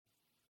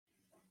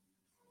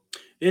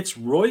It's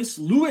Royce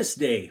Lewis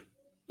Day.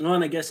 Oh,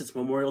 and I guess it's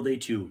Memorial Day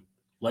too.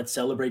 Let's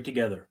celebrate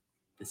together.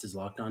 This is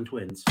Locked On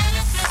Twins.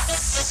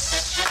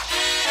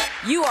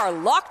 You are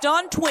Locked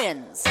On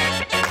Twins,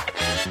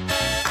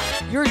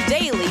 your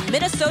daily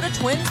Minnesota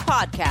Twins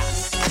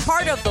podcast.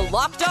 Part of the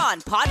Locked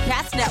On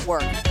Podcast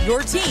Network,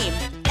 your team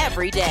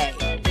every day.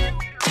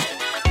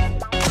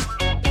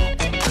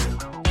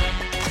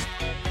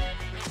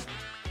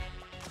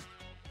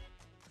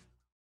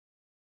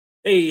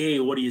 Hey,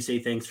 what do you say?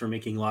 Thanks for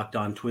making Locked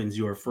On Twins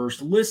your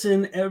first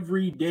listen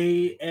every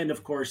day. And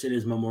of course, it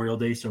is Memorial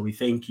Day, so we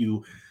thank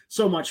you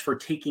so much for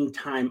taking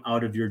time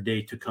out of your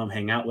day to come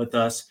hang out with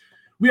us.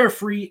 We are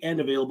free and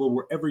available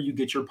wherever you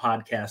get your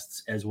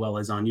podcasts, as well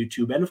as on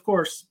YouTube. And of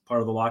course,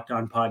 part of the Locked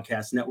On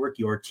Podcast Network,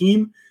 your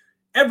team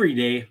every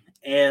day.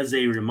 As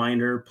a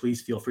reminder,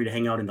 please feel free to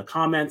hang out in the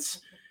comments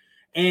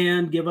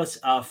and give us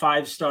a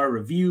 5-star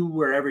review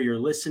wherever you're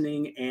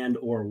listening and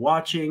or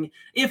watching.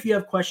 If you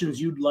have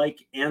questions you'd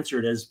like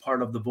answered as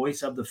part of the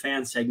Voice of the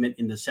Fan segment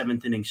in the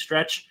 7th inning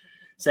stretch,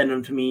 send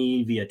them to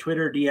me via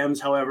Twitter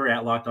DMs, however,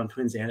 at Locked On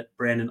Twins at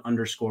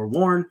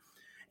Brandon_Warren.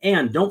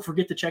 And don't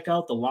forget to check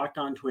out the Locked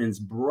On Twins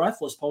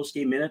Breathless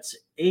Postgame Minutes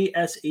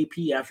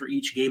ASAP after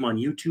each game on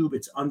YouTube.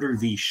 It's under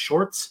the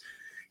Shorts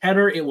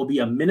header. It will be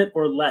a minute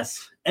or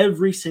less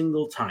every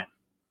single time.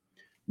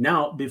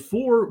 Now,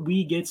 before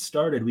we get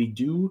started, we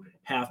do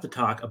have to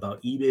talk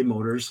about eBay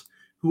Motors,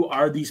 who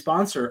are the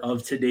sponsor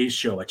of today's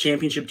show. A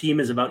championship team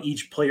is about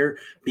each player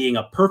being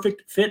a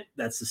perfect fit.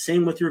 That's the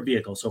same with your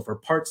vehicle. So for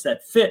parts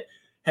that fit,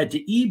 head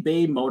to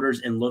eBay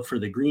Motors and look for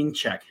the green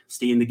check.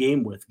 Stay in the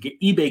game with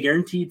eBay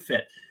Guaranteed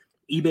Fit.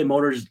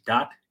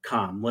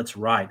 ebaymotors.com. Let's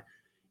ride.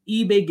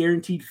 eBay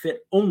Guaranteed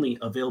Fit only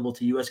available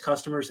to U.S.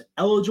 customers.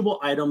 Eligible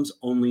items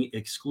only.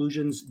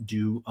 Exclusions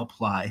do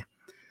apply.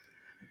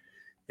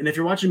 And if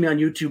you're watching me on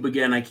YouTube,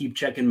 again, I keep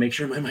checking, make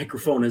sure my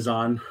microphone is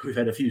on. We've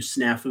had a few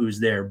snafus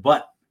there,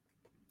 but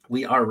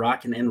we are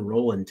rocking and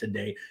rolling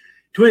today.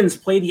 Twins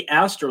play the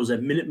Astros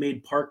at Minute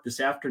Maid Park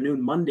this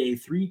afternoon, Monday,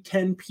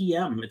 3:10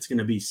 p.m. It's going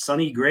to be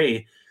Sonny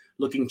Gray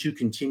looking to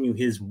continue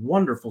his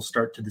wonderful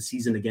start to the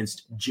season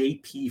against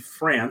JP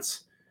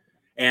France.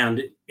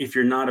 And if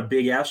you're not a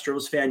big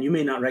Astros fan, you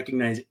may not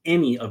recognize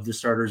any of the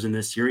starters in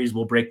this series.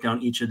 We'll break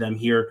down each of them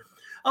here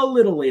a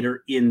little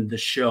later in the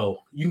show.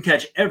 You can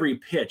catch every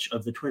pitch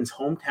of the Twins'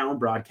 hometown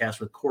broadcast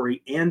with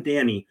Corey and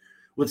Danny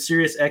with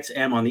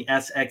SiriusXM on the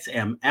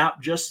SXM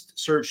app. Just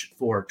search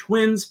for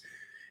Twins.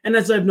 And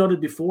as I've noted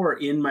before,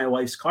 in my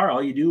wife's car,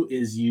 all you do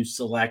is you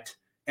select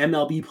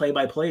MLB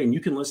play-by-play, and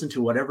you can listen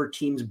to whatever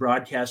team's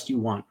broadcast you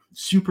want.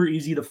 Super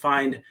easy to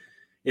find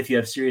if you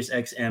have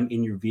SiriusXM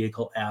in your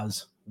vehicle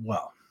as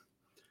well.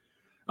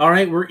 All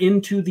right, we're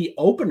into the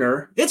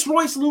opener. It's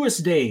Royce Lewis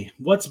Day.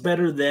 What's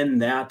better than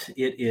that?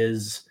 It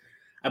is,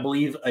 I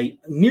believe,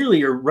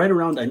 nearly or right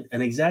around an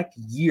exact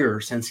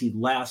year since he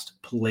last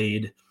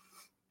played.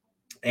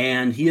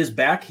 And he is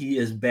back. He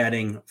is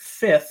batting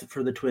 5th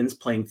for the Twins,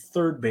 playing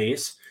third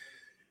base.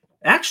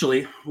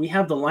 Actually, we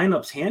have the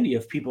lineups handy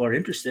if people are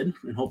interested,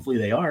 and hopefully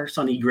they are.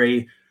 Sonny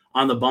Gray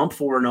on the bump,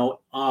 4-0,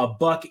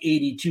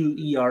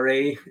 $1.82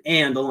 ERA,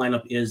 and the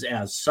lineup is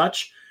as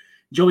such.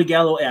 Joey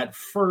Gallo at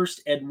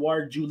first,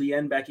 Edouard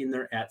Julien back in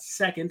there at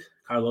second,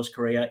 Carlos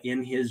Correa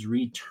in his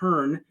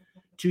return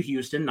to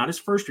Houston, not his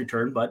first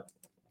return, but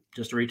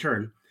just a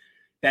return,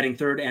 batting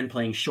third and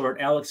playing short.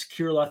 Alex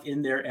Kirilloff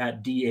in there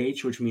at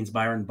DH, which means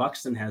Byron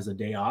Buxton has a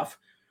day off.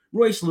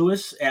 Royce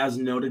Lewis, as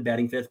noted,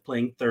 batting 5th,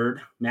 playing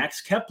third. Max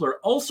Kepler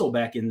also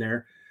back in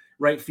there,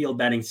 right field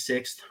batting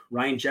 6th.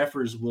 Ryan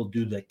Jeffers will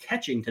do the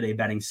catching today,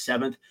 batting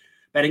 7th.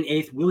 Batting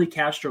 8th, Willie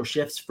Castro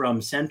shifts from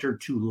center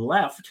to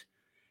left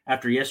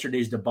after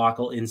yesterday's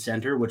debacle in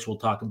center, which we'll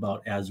talk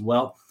about as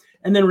well.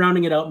 And then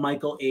rounding it out,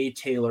 Michael A.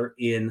 Taylor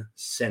in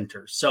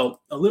center. So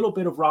a little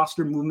bit of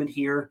roster movement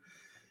here.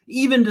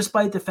 Even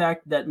despite the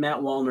fact that Matt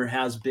Wallner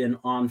has been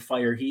on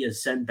fire, he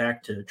is sent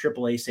back to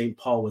AAA St.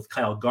 Paul with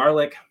Kyle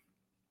Garlick.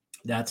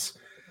 That's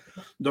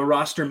the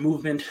roster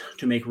movement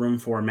to make room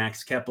for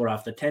Max Kepler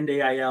off the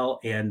 10-day IL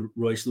and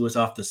Royce Lewis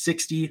off the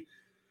 60.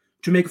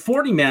 To make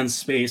 40-man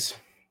space,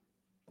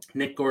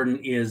 Nick Gordon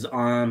is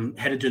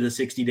headed to the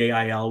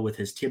 60-day IL with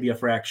his tibia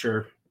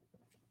fracture.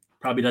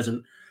 Probably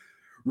doesn't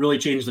really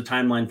change the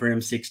timeline for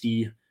him.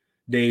 60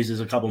 days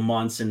is a couple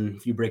months, and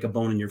if you break a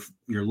bone in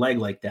your leg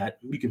like that,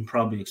 you can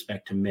probably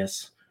expect to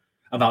miss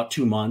about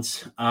 2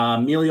 months.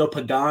 Emilio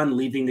Pagan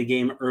leaving the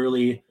game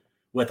early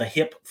with a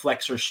hip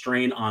flexor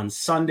strain on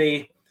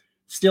Sunday.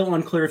 Still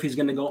unclear if he's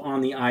going to go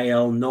on the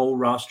IL. No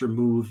roster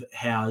move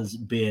has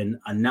been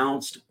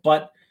announced,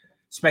 but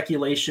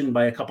speculation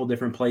by a couple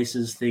different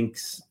places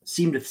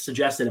seem to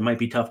suggest that it might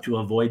be tough to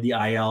avoid the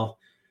IL.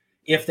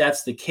 If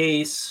that's the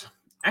case,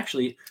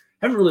 actually,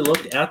 I haven't really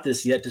looked at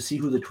this yet to see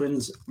who the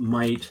Twins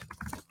might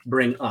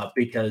bring up,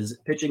 because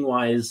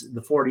pitching-wise,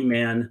 the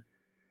 40-man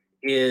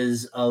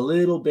is a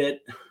little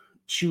bit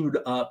chewed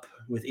up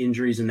with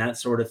injuries and that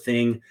sort of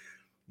thing.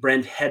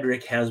 Brent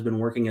Hedrick has been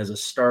working as a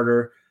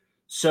starter.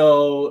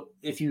 So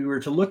if you were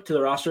to look to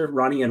the roster,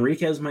 Ronnie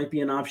Enriquez might be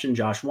an option.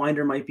 Josh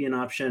Winder might be an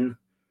option.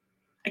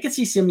 I could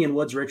see Simeon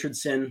Woods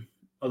Richardson,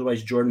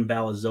 otherwise Jordan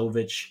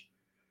Balazovic.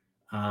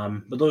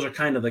 But those are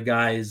kind of the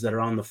guys that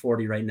are on the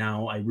 40 right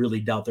now. I really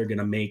doubt they're going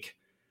to make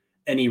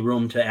any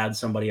room to add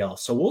somebody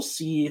else. So we'll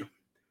see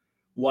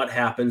what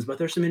happens, but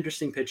there's some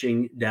interesting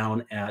pitching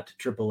down at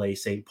AAA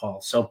St.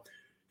 Paul. So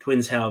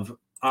Twins have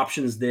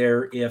options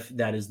there if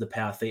that is the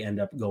path they end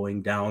up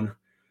going down.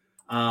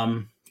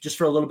 Just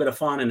for a little bit of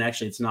fun, and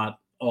actually it's not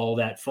all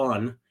that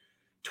fun,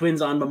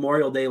 Twins on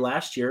Memorial Day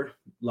last year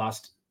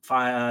lost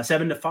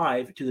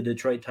 7-5 to the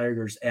Detroit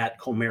Tigers at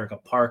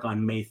Comerica Park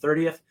on May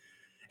 30th.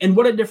 And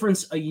what a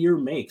difference a year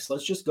makes.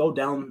 Let's just go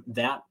down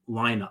that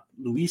lineup.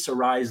 Luis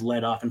Arraez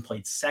led off and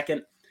played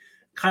second.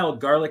 Kyle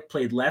Garlick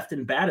played left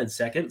and batted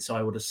second, so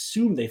I would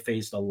assume they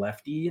faced a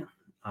lefty.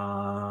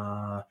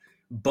 Bo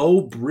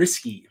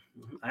Brisky.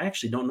 I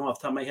actually don't know off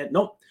the top of my head.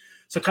 Nope.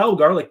 So Kyle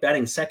Garlick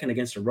batting second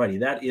against a righty.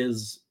 That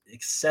is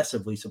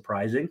excessively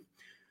surprising.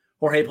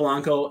 Jorge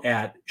Polanco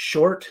at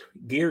short.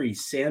 Gary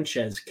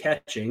Sanchez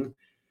catching.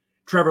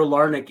 Trevor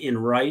Larnach in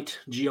right.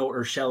 Gio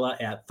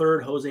Urshela at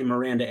third. Jose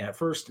Miranda at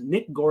first.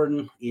 Nick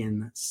Gordon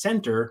in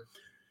center.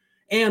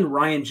 And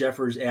Ryan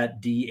Jeffers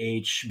at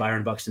DH.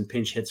 Byron Buxton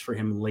pinch hits for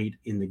him late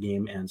in the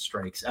game and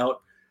strikes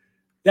out.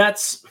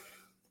 That's,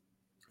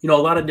 a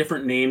lot of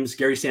different names.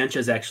 Gary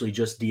Sanchez actually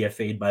just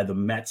DFA'd by the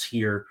Mets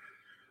here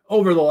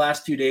over the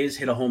last 2 days,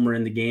 hit a homer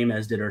in the game,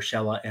 as did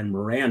Urshela and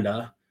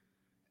Miranda.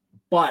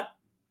 But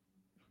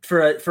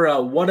for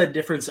a what a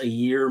difference a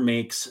year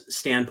makes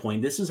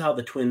standpoint, this is how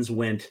the Twins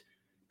went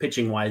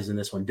pitching-wise in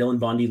this one. Dylan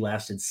Bundy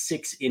lasted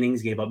 6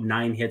 innings, gave up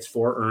 9 hits,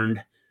 4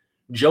 earned.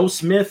 Joe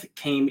Smith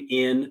came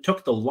in,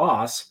 took the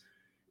loss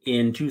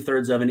in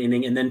 2/3 of an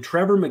inning, and then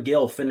Trevor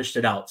McGill finished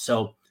it out.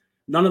 So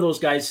none of those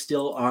guys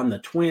still on the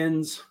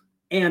Twins.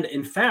 And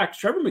in fact,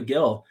 Trevor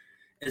McGill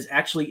is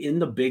actually in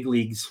the big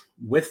leagues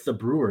with the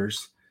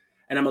Brewers.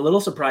 And I'm a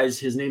little surprised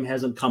his name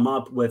hasn't come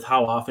up with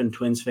how often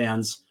Twins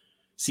fans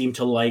seem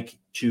to like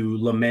to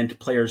lament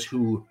players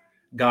who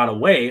got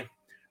away.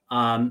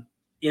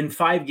 In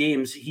 5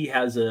 games, he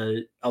has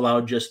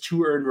allowed just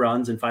 2 earned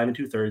runs in 5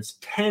 2/3,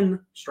 10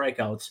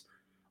 strikeouts,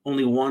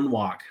 only 1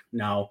 walk.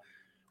 Now,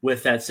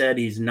 with that said,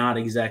 he's not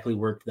exactly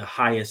worked the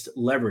highest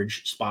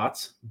leverage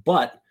spots,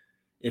 but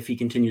if he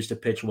continues to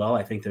pitch well,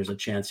 I think there's a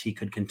chance he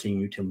could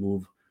continue to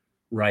move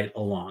right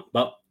along.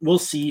 But we'll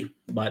see.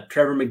 But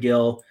Trevor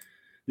McGill,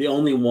 the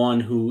only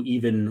one who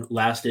even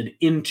lasted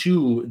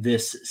into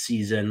this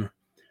season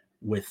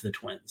with the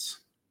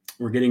Twins.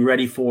 We're getting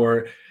ready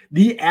for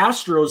the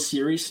Astros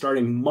series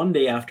starting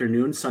Monday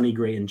afternoon. Sonny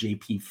Gray and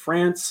JP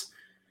France,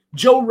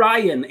 Joe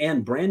Ryan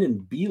and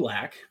Brandon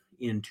Bielak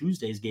in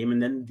Tuesday's game. And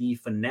then the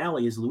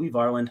finale is Louis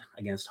Varland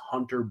against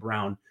Hunter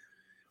Brown.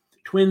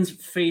 Twins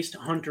faced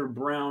Hunter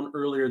Brown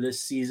earlier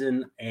this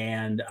season,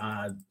 and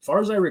as far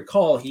as I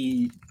recall,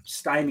 he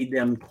stymied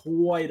them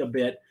quite a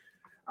bit.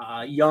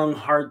 Young,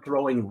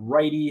 hard-throwing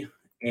righty,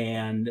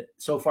 and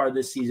so far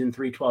this season,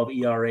 3.12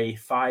 ERA,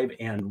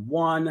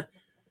 5-1,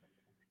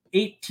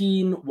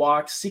 18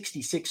 walks,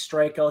 66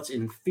 strikeouts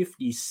in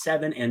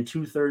 57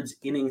 2/3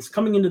 innings.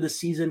 Coming into the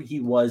season, he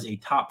was a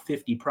top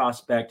 50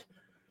 prospect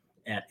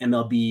at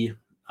MLB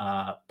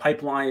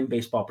Pipeline,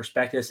 Baseball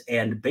Prospectus,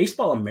 and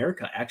Baseball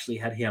America actually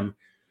had him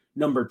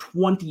number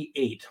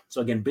 28.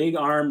 So again, big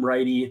arm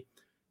righty,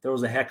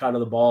 throws the heck out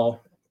of the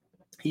ball.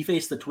 He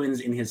faced the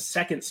Twins in his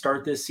second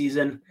start this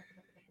season.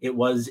 It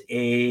was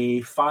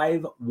a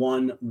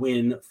 5-1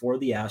 win for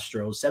the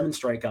Astros, 7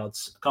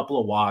 strikeouts, a couple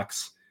of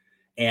walks,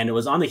 and it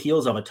was on the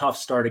heels of a tough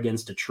start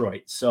against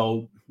Detroit.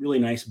 So really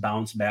nice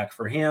bounce back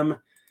for him.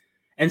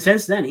 And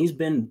since then, he's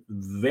been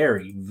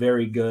very,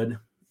 very good.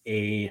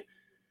 A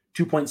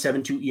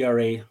 2.72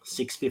 ERA,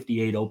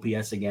 658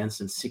 OPS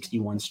against, and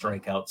 61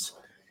 strikeouts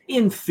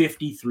in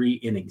 53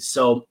 innings.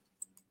 So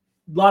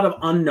a lot of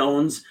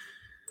unknowns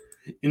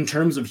in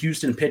terms of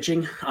Houston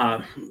pitching.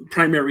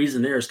 Primary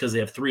reason there is because they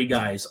have 3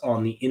 guys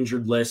on the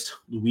injured list.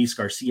 Luis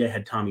Garcia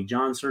had Tommy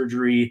John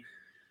surgery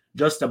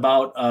just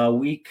about a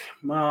week,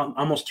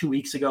 almost 2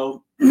 weeks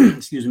ago.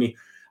 Excuse me.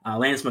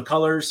 Lance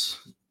McCullers,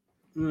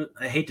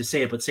 I hate to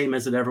say it, but same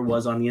as it ever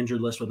was, on the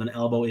injured list with an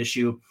elbow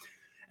issue.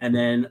 And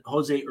then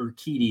Jose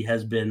Urquidy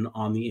has been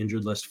on the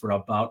injured list for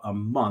about a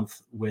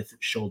month with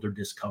shoulder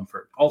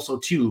discomfort. Also,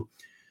 too,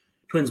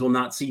 Twins will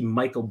not see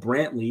Michael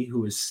Brantley,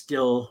 who is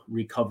still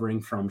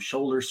recovering from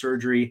shoulder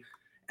surgery.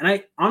 And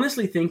I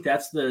honestly think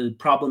that's the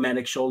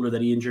problematic shoulder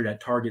that he injured at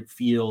Target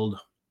Field.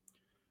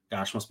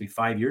 Gosh, must be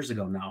 5 years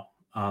ago now.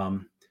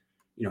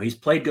 He's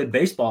played good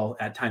baseball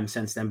at times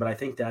since then, but I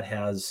think that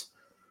has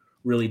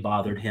really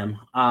bothered him.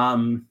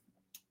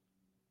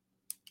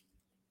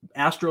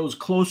 Astros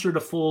closer to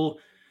full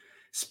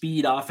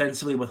speed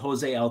offensively with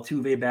Jose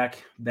Altuve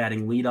back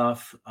batting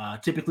leadoff.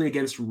 Typically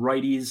against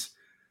righties,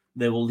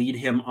 they will lead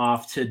him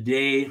off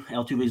today.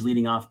 Altuve's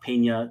leading off,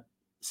 Pena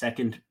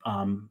second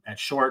at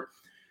short.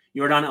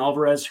 Yordan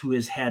Alvarez, who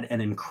has had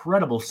an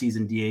incredible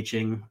season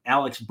DHing.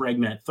 Alex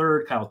Bregman at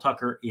third. Kyle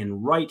Tucker in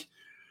right.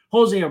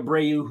 Jose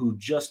Abreu, who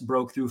just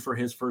broke through for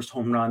his first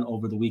home run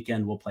over the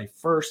weekend, will play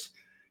first.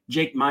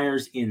 Jake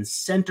Myers in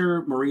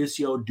center,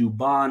 Mauricio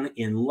Dubon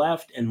in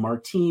left, and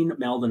Martin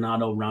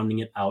Maldonado rounding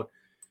it out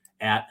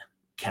at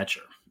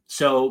catcher.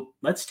 So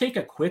let's take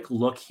a quick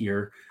look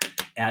here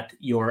at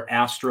your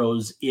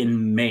Astros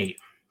in May.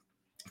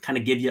 Kind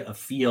of give you a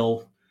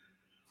feel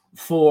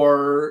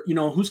for,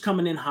 who's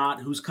coming in hot,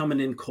 who's coming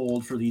in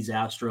cold for these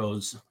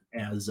Astros.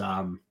 As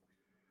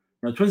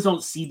the Twins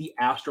don't see the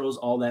Astros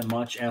all that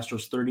much.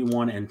 Astros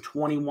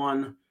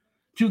 31-21,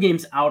 2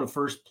 games out of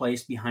first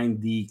place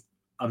behind the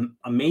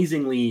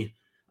amazingly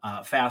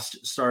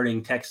fast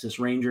starting Texas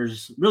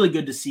Rangers. Really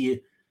good to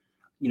see,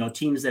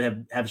 teams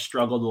that have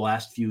struggled the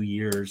last few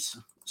years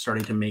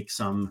starting to make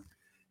some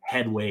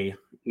headway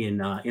in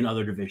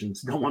other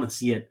divisions. Don't want to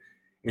see it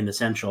in the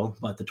Central,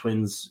 but the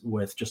Twins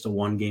with just a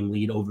 1-game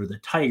lead over the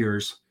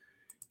Tigers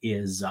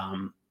is,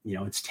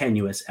 it's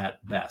tenuous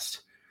at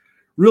best.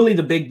 Really,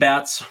 the big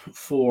bats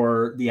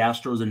for the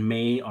Astros in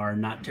May are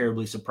not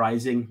terribly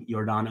surprising.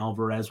 Yordan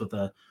Alvarez with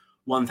a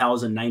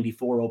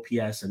 1,094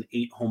 OPS and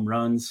 8 home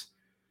runs.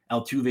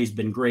 Altuve's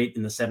been great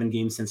in the 7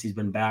 games since he's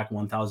been back,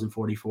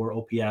 1,044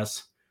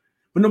 OPS.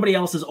 But nobody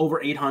else is over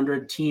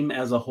 800. Team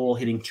as a whole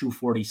hitting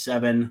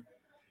 247,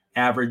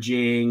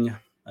 averaging,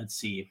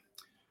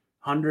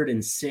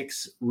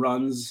 106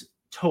 runs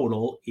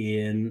total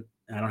in,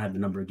 I don't have the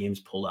number of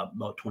games pulled up,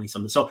 about 20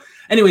 something. So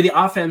anyway, the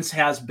offense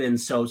has been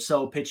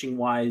so pitching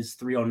wise,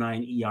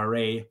 3.09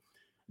 ERA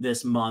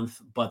this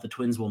month, but the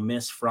Twins will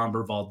miss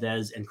Framber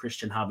Valdez and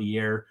Christian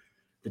Javier,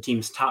 the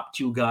team's top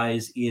 2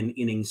 guys in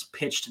innings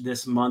pitched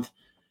this month.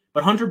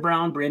 But Hunter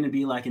Brown, Brandon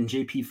Bielak, and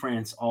JP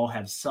France all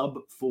have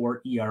sub-4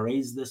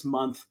 ERAs this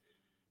month.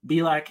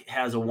 Bielak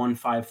has a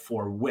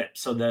 1.54 whip.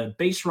 So the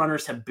base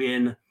runners have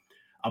been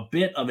a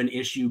bit of an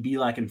issue.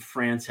 Bielak and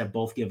France have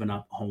both given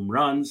up home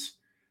runs.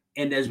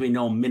 And as we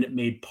know, Minute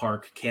Maid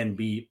Park can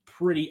be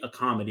pretty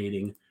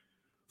accommodating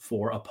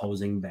for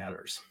opposing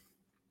batters.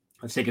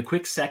 Let's take a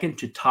quick second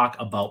to talk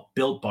about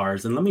Built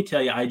Bars. And let me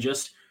tell you, I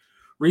just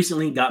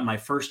recently got my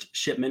first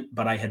shipment,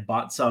 but I had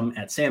bought some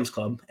at Sam's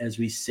Club, as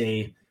we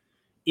say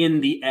in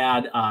the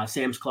ad,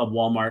 Sam's Club,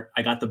 Walmart.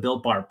 I got the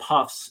Built Bar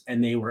Puffs,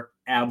 and they were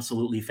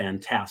absolutely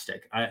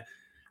fantastic. I'm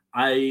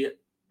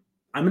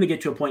going to get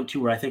to a point,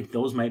 too, where I think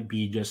those might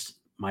be just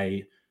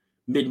my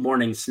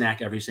mid-morning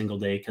snack every single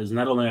day, because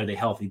not only are they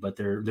healthy, but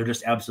they're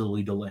just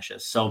absolutely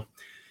delicious. So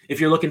if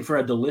you're looking for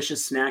a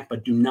delicious snack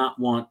but do not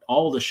want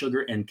all the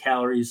sugar and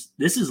calories,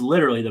 this is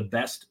literally the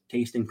best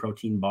tasting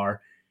protein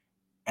bar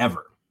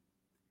ever.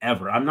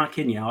 I'm not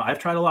kidding you. I've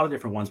tried a lot of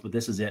different ones, but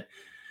this is it.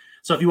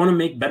 So if you want to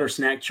make better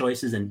snack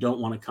choices and don't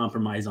want to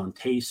compromise on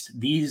taste,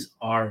 these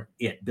are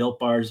it. Built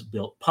Bars,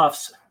 Built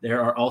Puffs.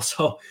 There are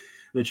also,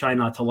 they try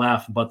not to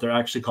laugh, but they're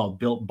actually called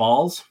Built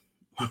Balls,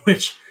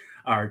 which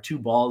are 2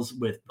 balls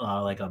with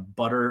like a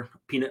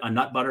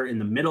nut butter in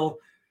the middle.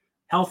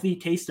 Healthy,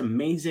 taste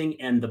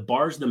amazing, and the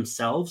bars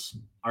themselves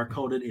are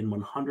coated in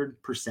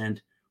 100%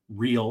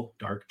 real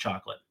dark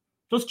chocolate.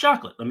 So it's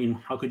chocolate. I mean,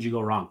 how could you go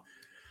wrong?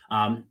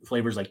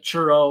 Flavors like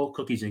churro,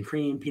 cookies and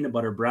cream, peanut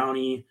butter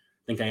brownie.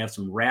 I think I have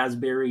some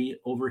raspberry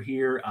over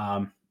here.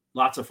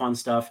 Lots of fun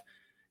stuff.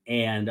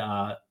 And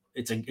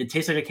it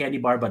tastes like a candy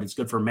bar, but it's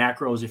good for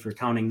macros if you're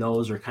counting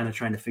those or kind of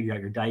trying to figure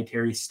out your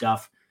dietary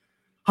stuff.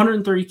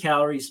 130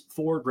 calories,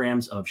 4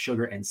 grams of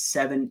sugar, and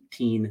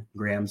 17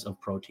 grams of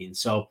protein.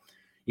 So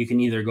you can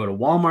either go to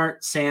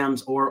Walmart,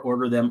 Sam's, or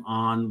order them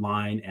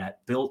online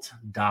at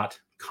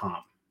built.com.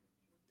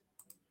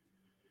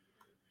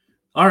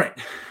 All right.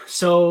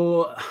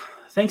 So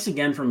thanks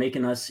again for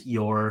making us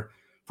your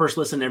first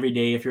listen every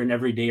day. If you're an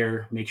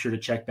everydayer, make sure to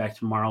check back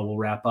tomorrow. We'll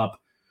wrap up.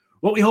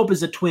 What we hope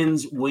is the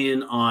Twins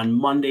win on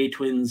Monday.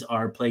 Twins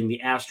are playing the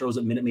Astros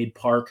at Minute Maid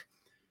Park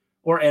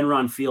or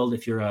Enron Field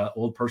if you're an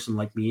old person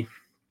like me.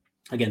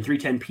 Again,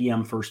 3:10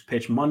 p.m. first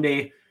pitch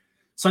Monday.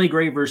 Sonny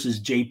Gray versus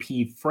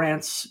JP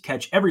France.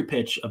 Catch every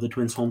pitch of the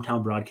Twins'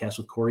 hometown broadcast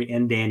with Corey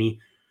and Danny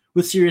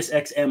with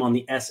SiriusXM on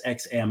the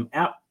SXM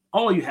app.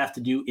 All you have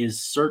to do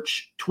is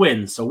search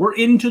Twins. So we're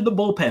into the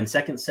bullpen.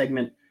 Second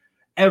segment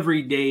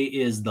every day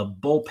is the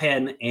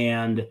bullpen,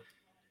 and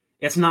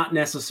it's not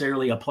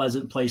necessarily a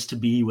pleasant place to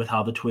be with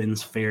how the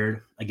Twins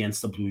fared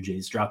against the Blue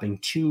Jays, dropping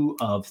 2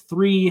 of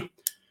 3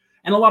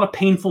 and a lot of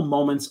painful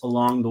moments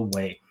along the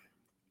way.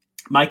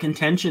 My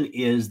contention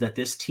is that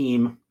this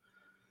team,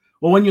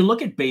 well, when you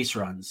look at base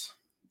runs,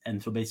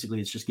 and so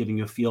basically it's just giving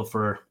you a feel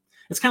for,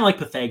 it's kind of like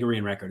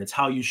Pythagorean record. It's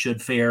how you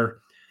should fare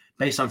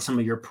based on some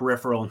of your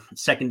peripheral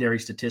secondary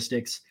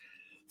statistics.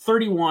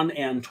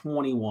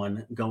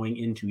 31-21 going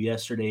into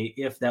yesterday.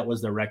 If that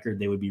was the record,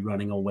 they would be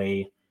running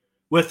away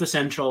with the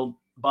Central.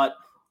 But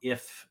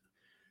if,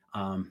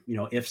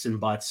 ifs and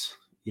buts,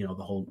 the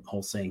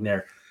whole saying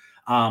there.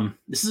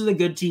 This is a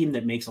good team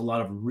that makes a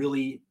lot of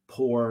really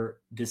poor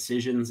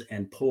decisions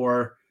and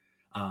poorly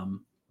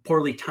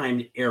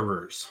timed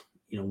errors.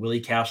 Willie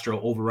Castro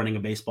overrunning a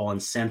baseball in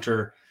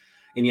center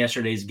in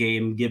yesterday's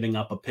game, giving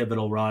up a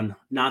pivotal run.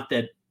 Not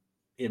that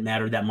it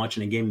mattered that much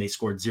in a game they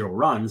scored 0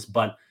 runs,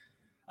 but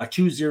a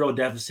 2-0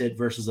 deficit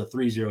versus a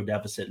 3-0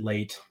 deficit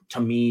late,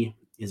 to me,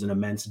 is an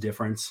immense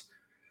difference.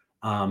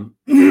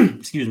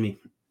 Excuse me.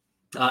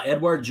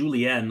 Edouard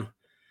Julien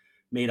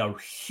made a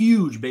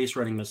huge base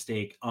running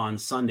mistake on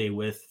Sunday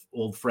with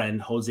old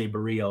friend Jose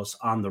Barrios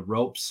on the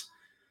ropes.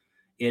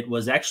 It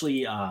was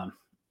actually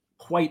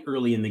quite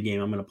early in the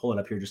game. I'm going to pull it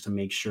up here just to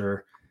make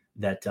sure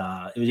that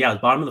it was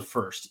bottom of the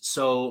first.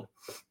 So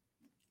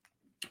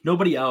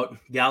nobody out.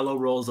 Gallo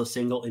rolls a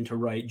single into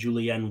right.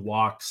 Julien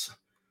walks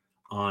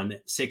on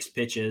 6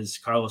 pitches.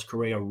 Carlos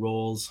Correa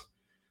rolls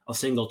a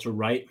single to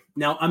right.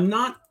 Now, I'm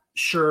not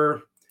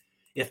sure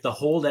if the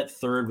hold at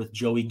third with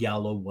Joey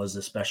Gallo was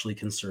especially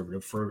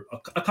conservative for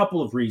a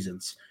couple of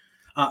reasons.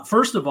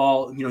 First of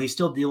all, he's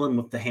still dealing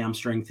with the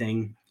hamstring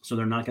thing, so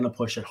they're not going to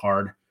push it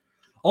hard.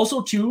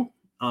 Also, too,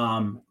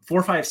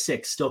 4, 5,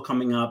 6 still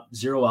coming up,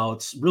 0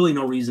 outs. Really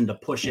no reason to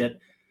push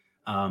it.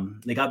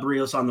 They got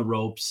Barrios on the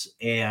ropes,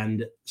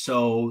 and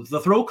so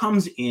the throw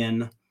comes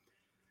in,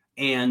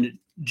 and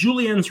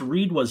Julien's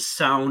read was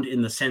sound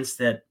in the sense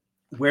that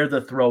where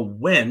the throw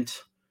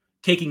went,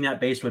 taking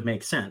that base would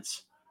make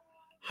sense.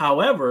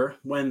 However,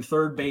 when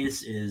third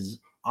base is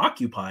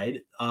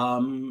occupied,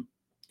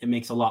 it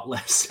makes a lot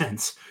less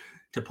sense,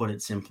 to put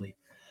it simply.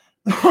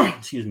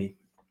 Excuse me.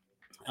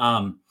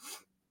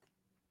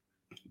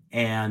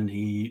 And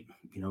he,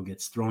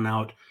 gets thrown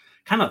out,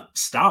 kind of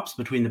stops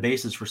between the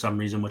bases for some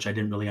reason, which I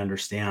didn't really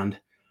understand.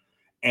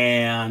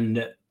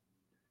 And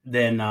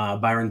then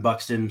Byron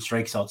Buxton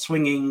strikes out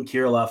swinging.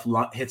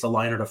 Kirilloff hits a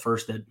liner to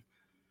first that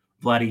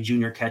Vladdy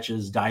Jr.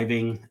 catches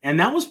diving. And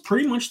that was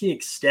pretty much the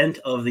extent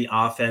of the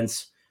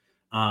offense.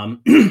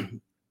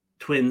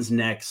 Twins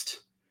next.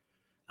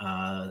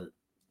 I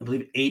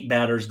believe 8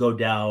 batters go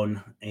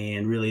down,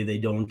 and really they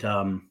don't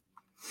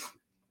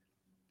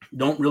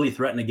really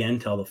threaten again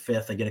till the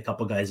 5th. I get a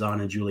couple guys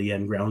on, and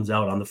Julien grounds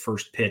out on the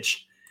first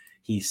pitch.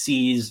 He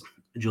sees.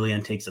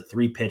 Julien takes a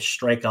 3-pitch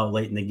strikeout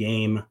late in the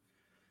game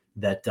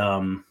that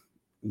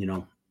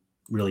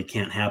really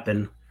can't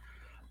happen.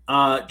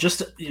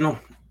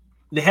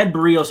 They had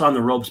Barrios on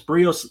the ropes.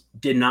 Barrios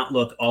did not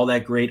look all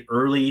that great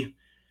early,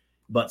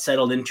 but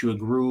settled into a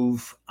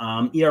groove.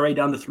 ERA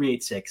down to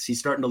 3.86. He's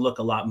starting to look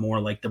a lot more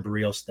like the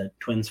Barrios that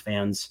Twins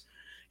fans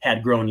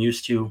had grown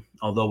used to,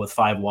 although with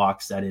 5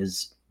 walks, that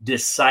is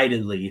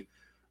decidedly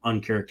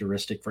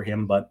uncharacteristic for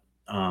him. But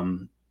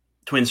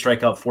Twins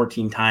strike out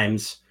 14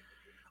 times,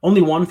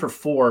 only 1 for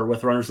 4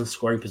 with runners in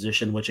scoring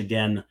position, which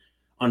again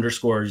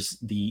underscores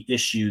the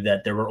issue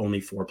that there were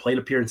only 4 plate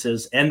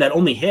appearances, and that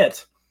only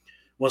hit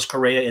was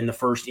Correa in the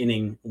first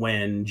inning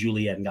when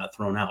Julien got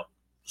thrown out.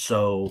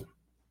 So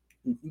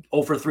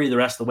 0 for 3 the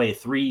rest of the way,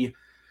 3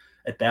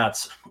 at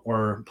bats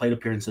or plate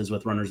appearances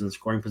with runners in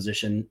scoring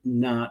position,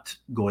 not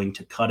going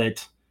to cut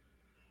it.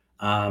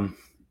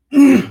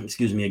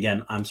 Excuse me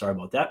again. I'm sorry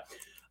about that.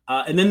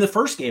 And then the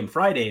first game,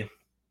 Friday,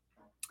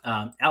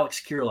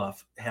 Alex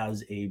Kirilloff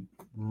has a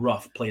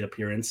rough plate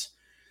appearance.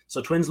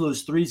 So Twins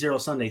lose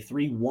 3-0 Sunday,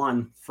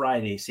 3-1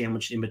 Friday,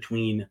 sandwiched in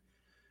between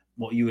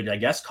what you would, I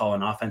guess, call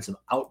an offensive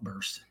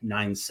outburst,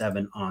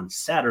 9-7 on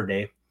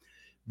Saturday.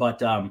 But,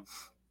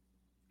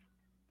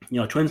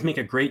 Twins make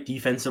a great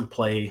defensive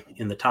play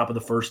in the top of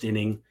the first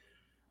inning.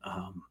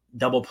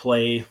 Double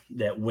play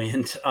that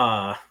went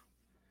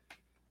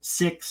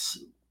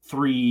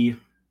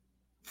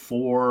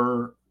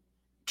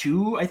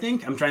 6-3-4-2, I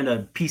think. I'm trying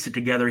to piece it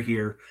together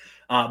here.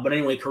 But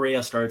anyway,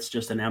 Correa starts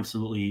just an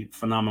absolutely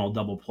phenomenal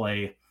double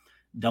play,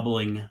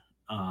 getting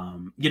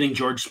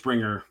George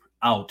Springer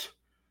out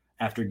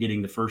after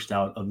getting the first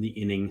out of the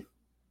inning.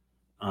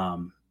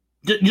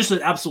 Just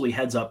an absolutely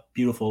heads up,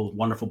 beautiful,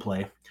 wonderful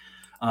play.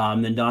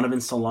 Then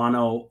Donovan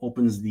Solano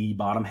opens the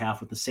bottom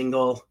half with a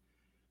single.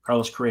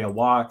 Carlos Correa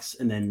walks,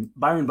 and then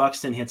Byron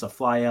Buxton hits a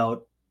fly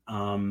out.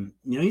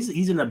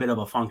 He's in a bit of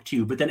a funk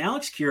too. But then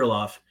Alex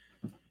Kirilloff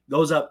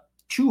goes up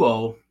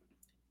 2-0,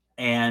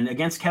 and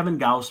against Kevin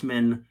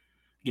Gausman,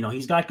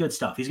 he's got good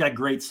stuff. He's got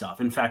great stuff.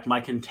 In fact, my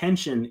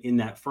contention in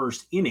that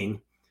first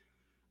inning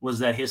was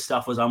that his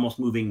stuff was almost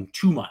moving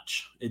too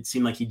much. It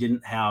seemed like he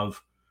didn't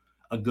have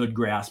a good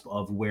grasp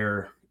of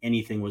where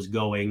anything was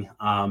going.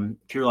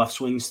 Kirilloff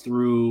swings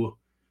through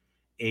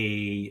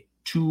a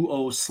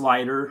 2-0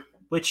 slider,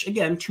 which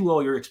again,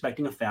 2-0, you're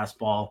expecting a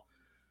fastball,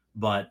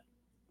 but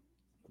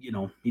he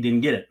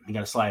didn't get it. He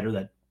got a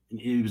slider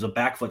it was a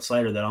back foot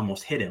slider that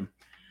almost hit him.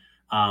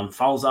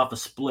 Fouls off a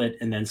split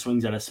and then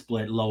swings at a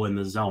split low in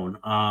the zone.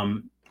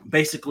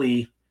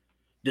 Basically,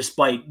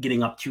 despite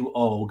getting up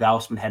 2-0,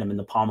 Gausman had him in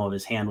the palm of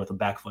his hand with a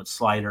back foot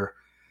slider.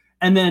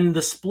 And then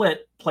the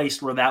split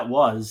placed where that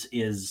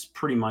is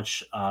pretty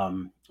much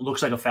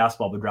looks like a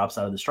fastball, but drops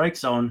out of the strike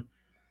zone.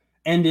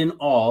 And in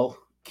all,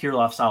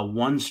 Kirilloff saw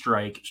 1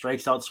 strike,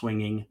 strikes out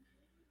swinging,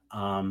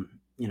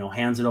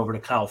 hands it over to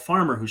Kyle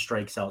Farmer, who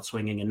strikes out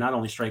swinging, and not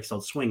only strikes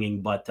out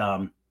swinging, but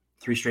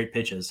 3 straight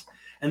pitches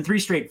and 3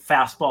 straight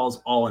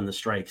fastballs, all in the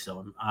strike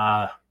zone.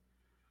 And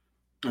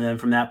then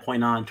from that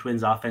point on,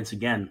 Twins offense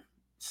again,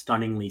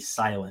 stunningly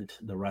silent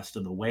the rest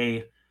of the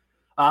way.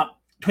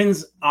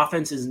 Twins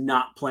offense is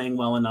not playing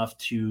well enough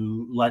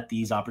to let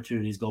these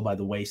opportunities go by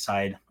the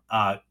wayside.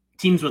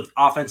 Teams with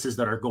offenses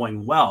that are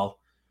going well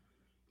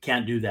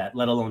can't do that,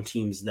 let alone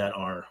teams that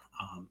are,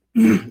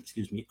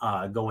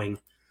 going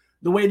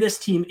the way this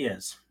team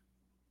is.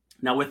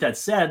 Now, with that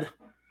said,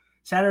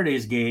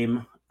 Saturday's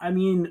game, I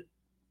mean,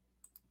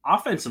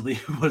 offensively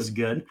was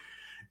good.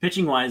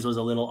 Pitching-wise was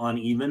a little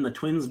uneven. The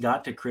Twins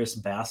got to Chris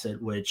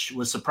Bassett, which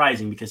was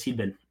surprising because he'd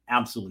been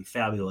absolutely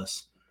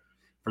fabulous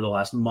for the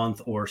last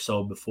month or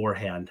so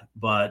beforehand.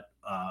 But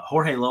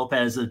Jorge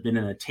Lopez has been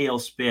in a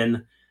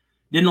tailspin,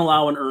 didn't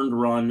allow an earned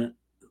run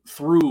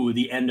through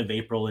the end of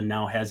April, and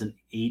now has an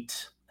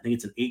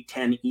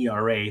 8.10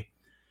 ERA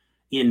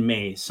in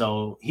May.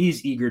 So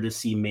he's eager to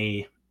see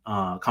May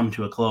come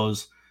to a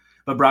close.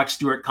 But Brock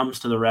Stewart comes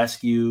to the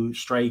rescue,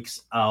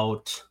 strikes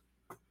out,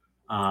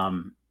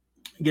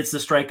 gets the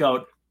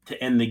strikeout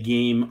to end the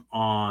game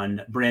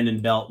on Brandon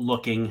Belt,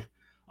 looking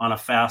on a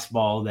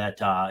fastball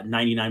that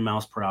 99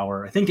 miles per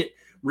hour. I think it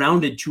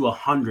rounded to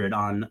 100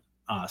 on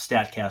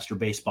StatCast or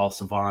Baseball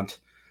Savant.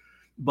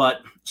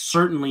 But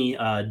certainly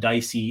a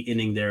dicey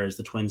inning there as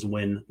the Twins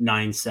win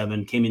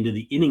 9-7. Came into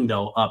the inning,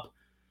 though, up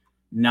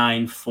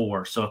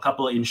 9-4. So a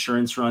couple of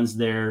insurance runs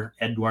there.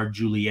 Edouard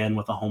Julien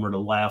with a homer to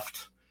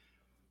left.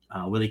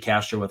 Willie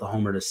Castro with a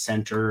homer to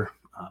center.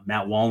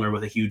 Matt Wallner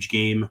with a huge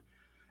game.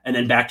 And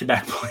then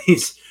back-to-back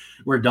plays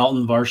where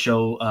Dalton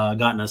Varsho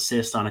got an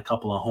assist on a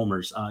couple of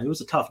homers. It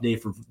was a tough day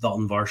for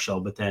Dalton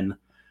Varsho, but then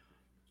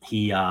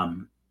he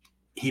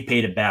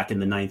paid it back in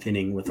the ninth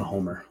inning with a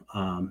homer.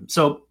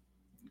 So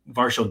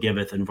Varsho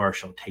giveth and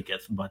Varsho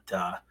taketh. But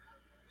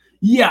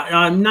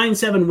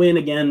 9-7 win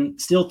again.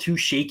 Still too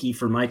shaky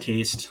for my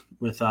taste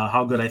with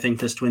how good I think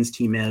this Twins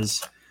team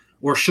is,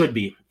 or should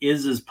be.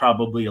 Is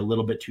probably a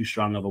little bit too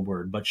strong of a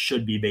word, but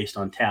should be based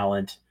on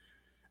talent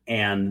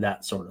and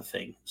that sort of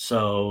thing.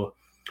 So,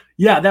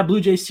 yeah, that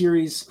Blue Jays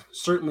series,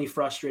 certainly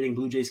frustrating.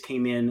 Blue Jays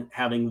came in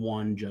having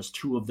won just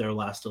 2 of their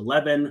last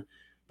 11,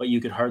 but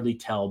you could hardly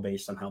tell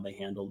based on how they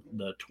handled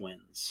the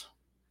Twins.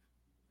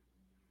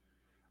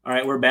 All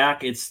right, we're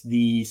back. It's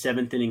the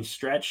 7th inning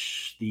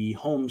stretch, the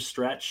home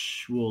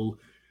stretch. We'll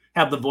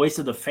have the voice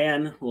of the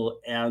fan. We'll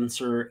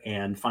answer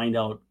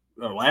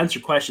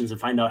questions and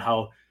find out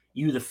how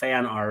you, the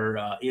fan,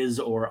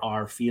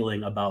 are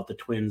feeling about the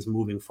Twins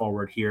moving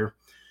forward here.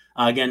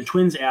 Again,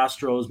 Twins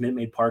Astros, Minute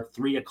Maid Park,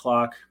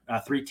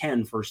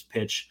 3:10 first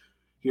pitch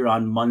here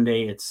on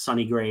Monday. It's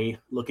Sonny Gray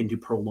looking to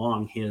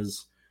prolong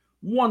his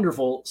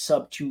wonderful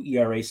sub-2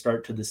 ERA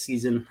start to the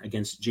season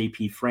against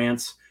JP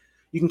France.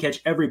 You can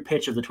catch every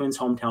pitch of the Twins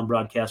hometown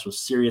broadcast with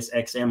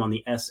SiriusXM on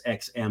the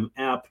SXM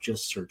app.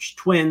 Just search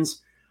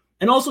Twins.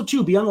 And also,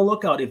 too, be on the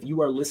lookout if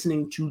you are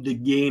listening to the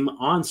game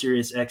on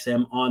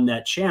SiriusXM on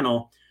that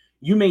channel.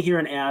 You may hear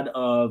an ad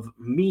of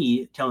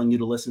me telling you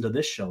to listen to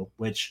this show,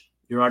 which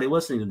you're already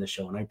listening to this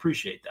show, and I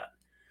appreciate that.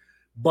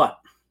 But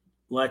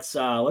let's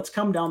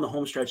come down the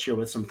home stretch here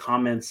with some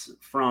comments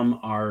from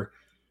our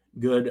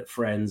good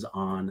friends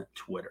on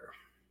Twitter.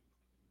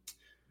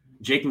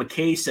 Jake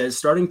McKay says,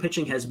 starting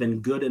pitching has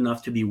been good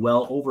enough to be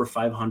well over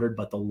 500,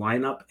 but the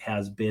lineup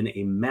has been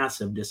a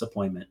massive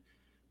disappointment.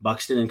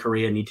 Buxton and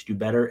Correa need to do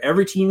better.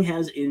 Every team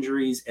has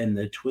injuries, and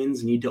the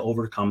Twins need to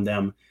overcome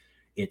them.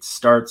 It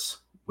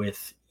starts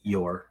with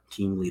your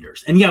team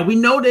leaders. And yeah, we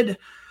noted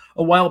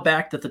a while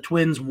back that the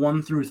Twins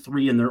 1 through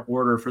 3 in their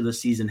order for the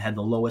season had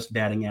the lowest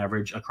batting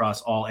average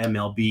across all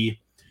MLB.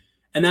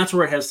 And that's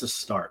where it has to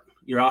start.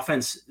 Your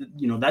offense,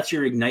 that's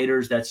your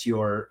igniters. That's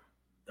your,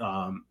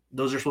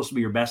 those are supposed to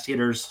be your best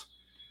hitters.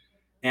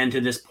 And to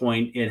this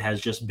point, it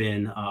has just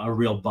been a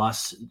real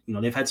bust.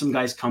 They've had some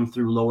guys come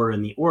through lower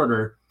in the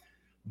order,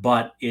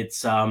 but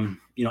it's,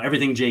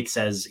 everything Jake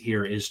says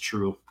here is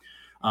true.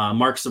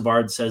 Mark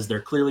Savard says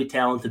they're clearly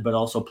talented, but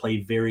also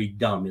play very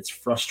dumb. It's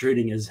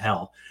frustrating as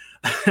hell.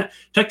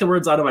 Took the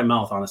words out of my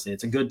mouth, honestly.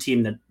 It's a good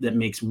team that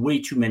makes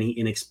way too many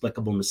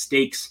inexplicable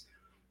mistakes.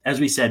 As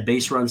we said,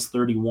 base runs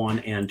 31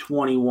 and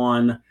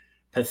 21,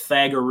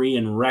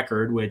 Pythagorean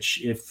record,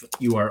 which if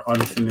you are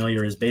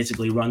unfamiliar is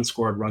basically runs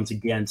scored, runs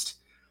against,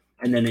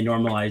 and then they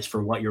normalize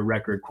for what your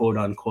record, quote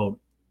unquote,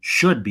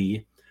 should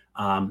be.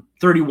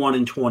 31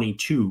 and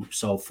 22.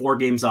 So 4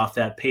 games off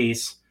that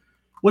pace,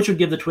 which would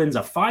give the Twins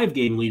a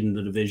 5-game lead in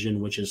the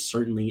division, which is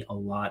certainly a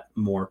lot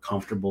more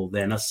comfortable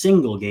than a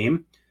single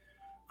game.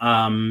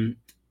 Ramen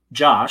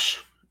Josh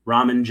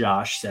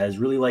says,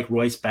 really like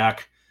Royce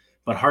back,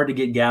 but hard to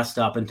get gassed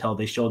up until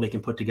they show they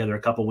can put together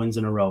a couple wins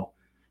in a row.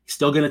 He's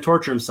still going to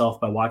torture himself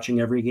by watching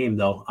every game,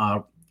 though.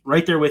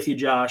 Right there with you,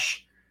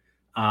 Josh.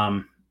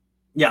 I'm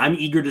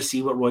eager to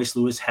see what Royce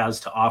Lewis has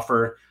to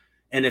offer.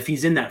 And if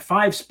he's in that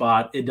 5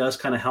 spot, it does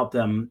kind of help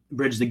them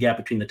bridge the gap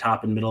between the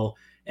top and middle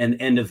and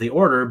end of the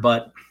order.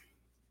 But,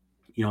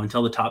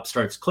 until the top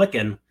starts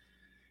clicking,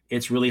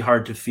 it's really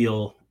hard to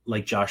feel,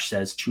 like Josh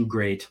says, too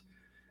great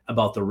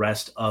about the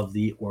rest of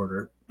the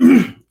order.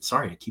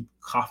 Sorry, I keep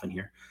coughing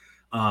here.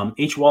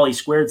 H. Wally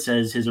Squared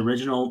says his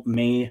original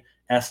May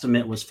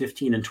estimate was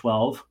 15 and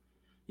 12.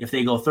 If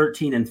they go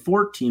 13 and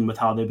 14 with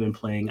how they've been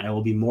playing, I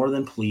will be more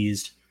than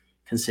pleased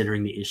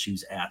considering the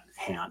issues at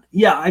hand.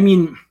 Yeah, I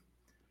mean,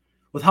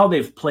 with how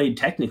they've played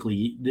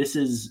technically, this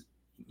is,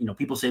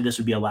 people say this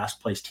would be a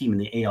last place team in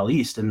the AL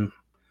East. And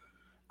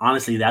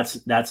honestly,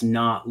 that's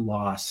not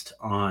lost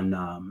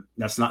on,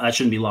 that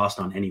shouldn't be lost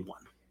on anyone.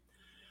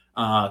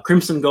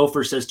 Crimson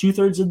Gopher says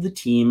 2/3 of the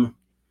team,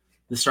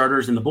 the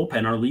starters and the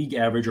bullpen, are league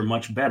average or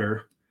much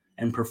better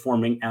and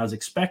performing as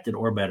expected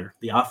or better.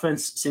 The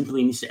offense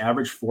simply needs to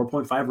average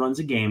 4.5 runs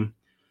a game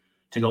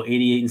to go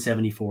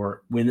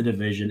 88-74, win the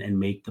division, and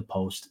make the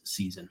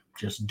postseason.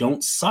 Just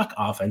don't suck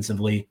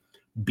offensively.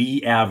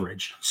 Be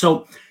average.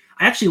 So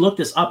I actually looked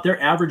this up.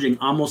 They're averaging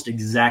almost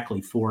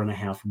exactly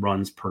 4.5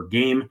 runs per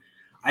game.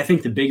 I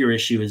think the bigger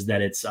issue is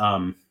that it's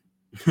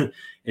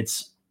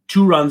it's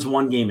 2 runs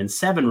one game and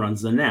 7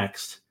 runs the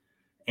next.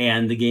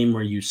 And the game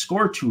where you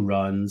score 2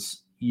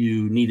 runs,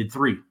 you needed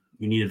 3.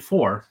 You needed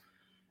 4.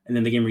 And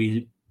then the game where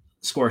you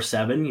score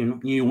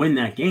 7, you win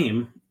that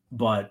game,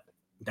 but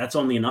that's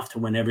only enough to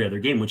win every other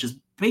game, which is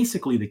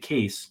basically the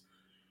case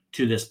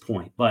to this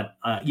point. But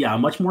a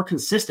much more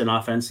consistent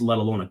offense, let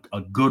alone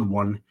a good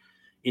one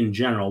in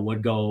general,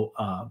 would go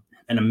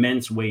an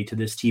immense way to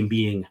this team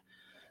being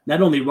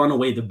not only run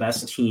away the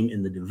best team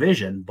in the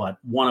division, but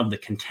one of the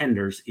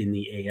contenders in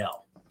the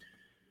AL.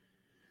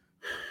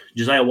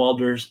 Josiah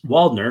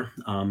Waldner,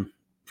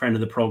 friend of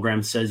the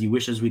program, says he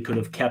wishes we could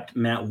have kept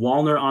Matt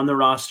Wallner on the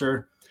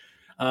roster.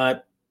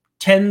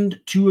 Tend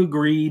to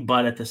agree,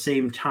 but at the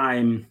same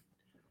time,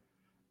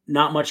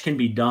 not much can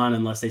be done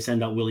unless they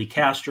send out Willie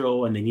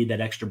Castro, and they need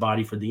that extra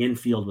body for the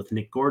infield with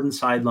Nick Gordon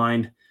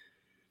sidelined.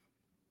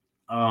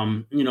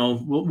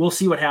 We'll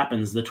see what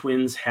happens. The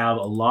Twins have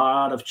a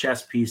lot of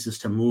chess pieces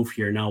to move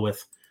here now,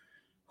 with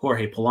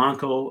Jorge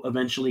Polanco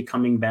eventually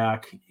coming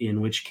back,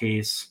 in which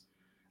case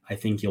I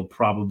think you'll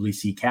probably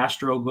see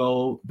Castro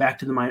go back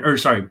to the minor. Or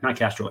sorry, not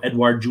Castro,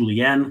 Edouard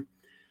Julien.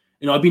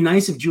 It'd be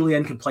nice if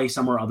Julien could play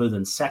somewhere other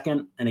than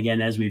second. And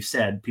again, as we've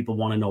said, people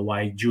want to know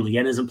why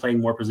Julien isn't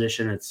playing more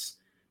positions.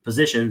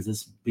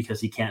 It's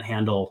because he can't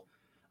handle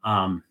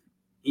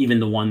even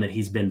the one that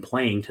he's been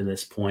playing to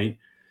this point.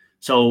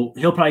 So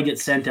he'll probably get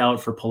sent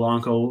out for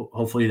Polanco.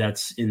 Hopefully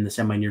that's in the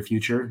semi-near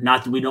future.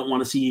 Not that we don't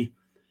want to see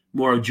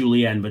more of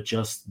Julien, but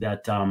just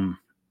that,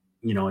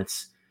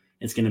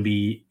 it's going to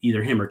be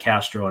either him or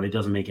Castro, and it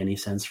doesn't make any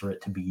sense for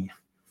it to be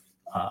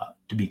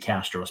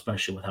Castro,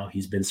 especially with how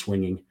he's been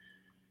swinging,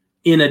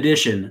 in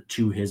addition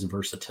to his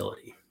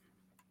versatility.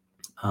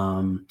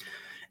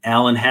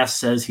 Alan Hess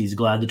says he's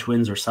glad the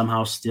Twins are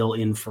somehow still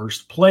in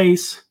first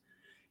place.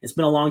 It's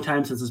been a long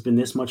time since it's been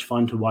this much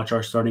fun to watch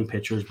our starting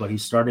pitchers, but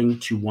he's starting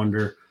to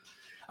wonder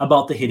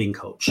about the hitting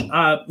coach.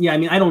 I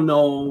don't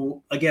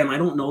know. Again, I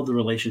don't know the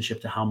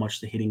relationship to how much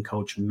the hitting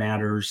coach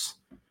matters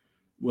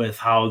with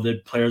how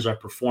the players are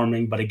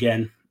performing. But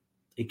again,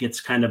 it gets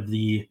kind of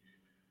the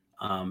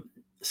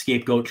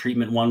scapegoat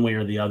treatment one way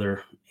or the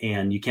other,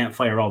 and you can't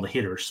fire all the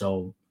hitters.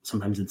 So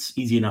sometimes it's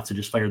easy enough to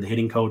just fire the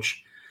hitting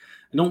coach.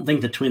 I don't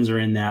think the Twins are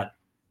in that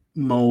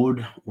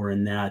mode or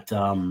in that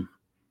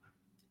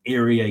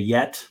area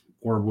yet,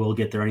 or will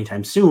get there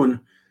anytime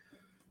soon.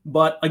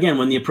 But again,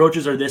 when the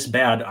approaches are this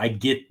bad, I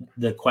get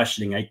the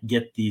questioning. I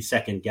get the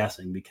second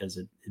guessing because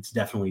it's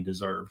definitely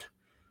deserved.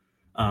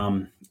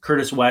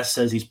 Curtis West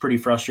says he's pretty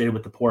frustrated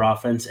with the poor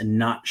offense and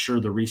not sure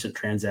the recent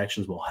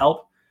transactions will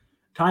help.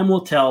 Time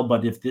will tell,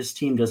 but if this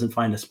team doesn't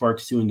find a spark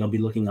soon, they'll be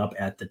looking up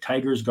at the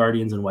Tigers,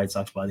 Guardians, and White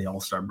Sox by the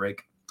All-Star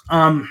break.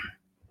 I'm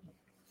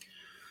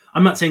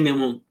not saying they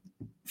won't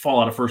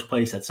fall out of first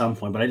place at some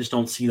point, but I just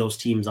don't see those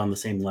teams on the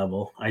same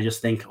level. I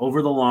just think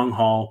over the long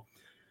haul,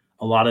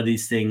 a lot of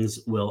these things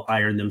will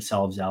iron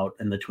themselves out,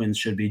 and the Twins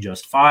should be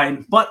just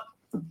fine. But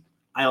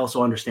I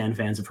also understand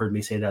fans have heard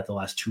me say that the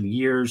last 2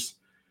 years,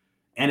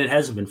 and it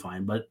hasn't been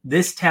fine. But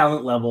this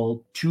talent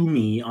level, to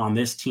me, on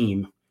this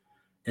team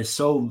is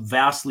so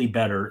vastly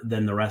better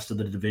than the rest of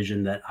the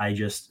division that I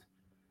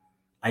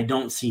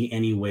don't see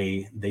any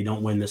way they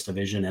don't win this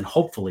division, and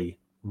hopefully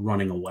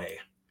running away.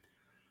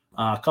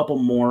 A couple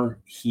more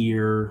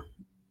here.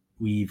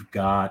 We've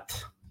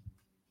got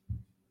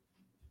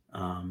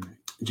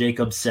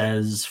Jacob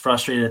says,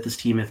 frustrated at this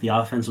team. If the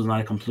offense was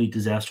not a complete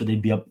disaster,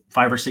 they'd be up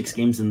 5 or 6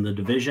 games in the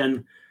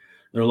division.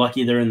 They're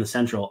lucky they're in the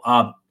Central.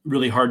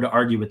 Really hard to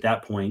argue with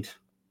that point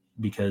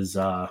because,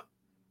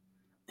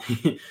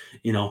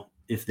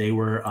 if they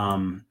were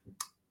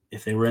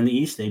in the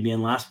East, they'd be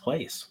in last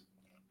place.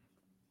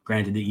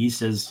 Granted, the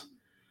East is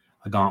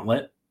a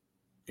gauntlet.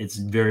 It's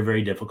very,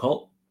 very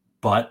difficult,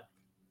 but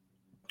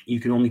you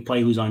can only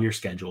play who's on your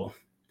schedule.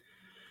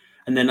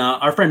 And then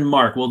our friend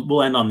Mark,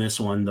 we'll end on this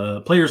one.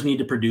 The players need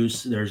to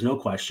produce. There's no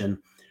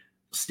question.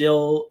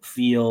 Still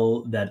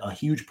feel that a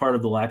huge part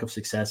of the lack of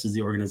success is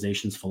the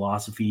organization's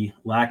philosophy,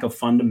 lack of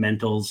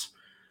fundamentals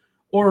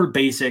or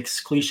basics.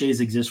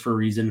 Cliches exist for a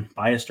reason.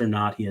 Biased or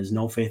not, he has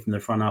no faith in the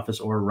front office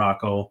or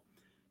Rocco.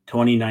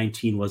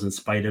 2019 was in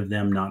spite of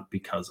them, not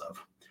because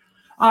of.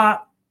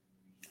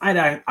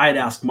 I'd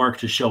ask Mark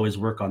to show his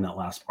work on that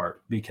last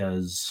part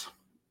because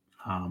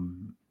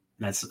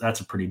that's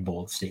a pretty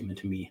bold statement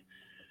to me.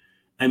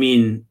 I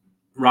mean,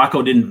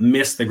 Rocco didn't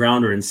miss the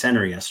grounder in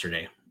center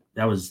yesterday.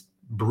 That was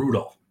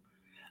brutal.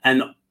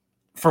 And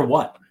for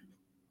what?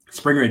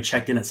 Springer had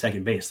checked in at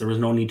second base. There was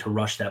no need to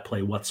rush that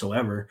play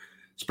whatsoever.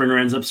 Springer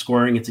ends up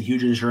scoring. It's a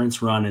huge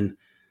insurance run. And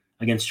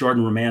against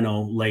Jordan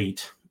Romano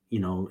late,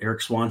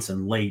 Eric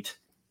Swanson late,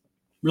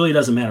 really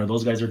doesn't matter.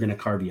 Those guys are going to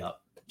carve you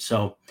up.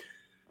 So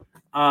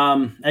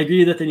I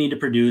agree that they need to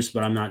produce,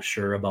 but I'm not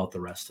sure about the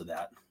rest of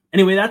that.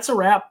 Anyway, that's a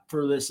wrap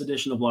for this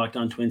edition of Locked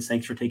On Twins.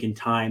 Thanks for taking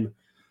time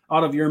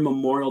out of your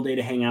Memorial Day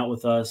to hang out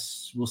with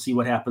us. We'll see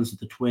what happens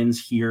with the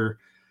Twins here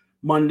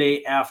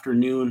Monday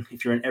afternoon.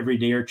 If you're an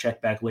everydayer,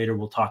 check back later.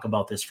 We'll talk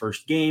about this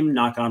first game.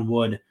 Knock on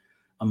wood,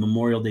 a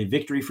Memorial Day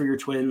victory for your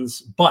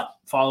Twins. But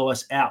follow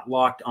us at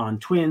Locked On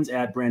Twins,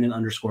 at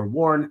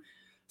Brandon_Warren.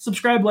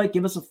 Subscribe, like,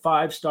 give us a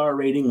 5-star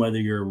rating, whether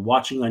you're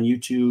watching on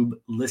YouTube,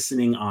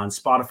 listening on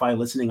Spotify,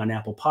 listening on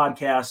Apple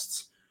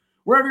Podcasts,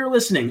 wherever you're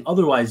listening.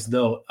 Otherwise,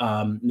 though,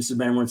 Mrs.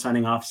 Van Warren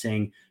signing off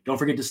saying, don't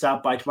forget to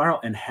stop by tomorrow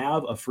and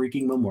have a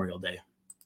freaking Memorial Day.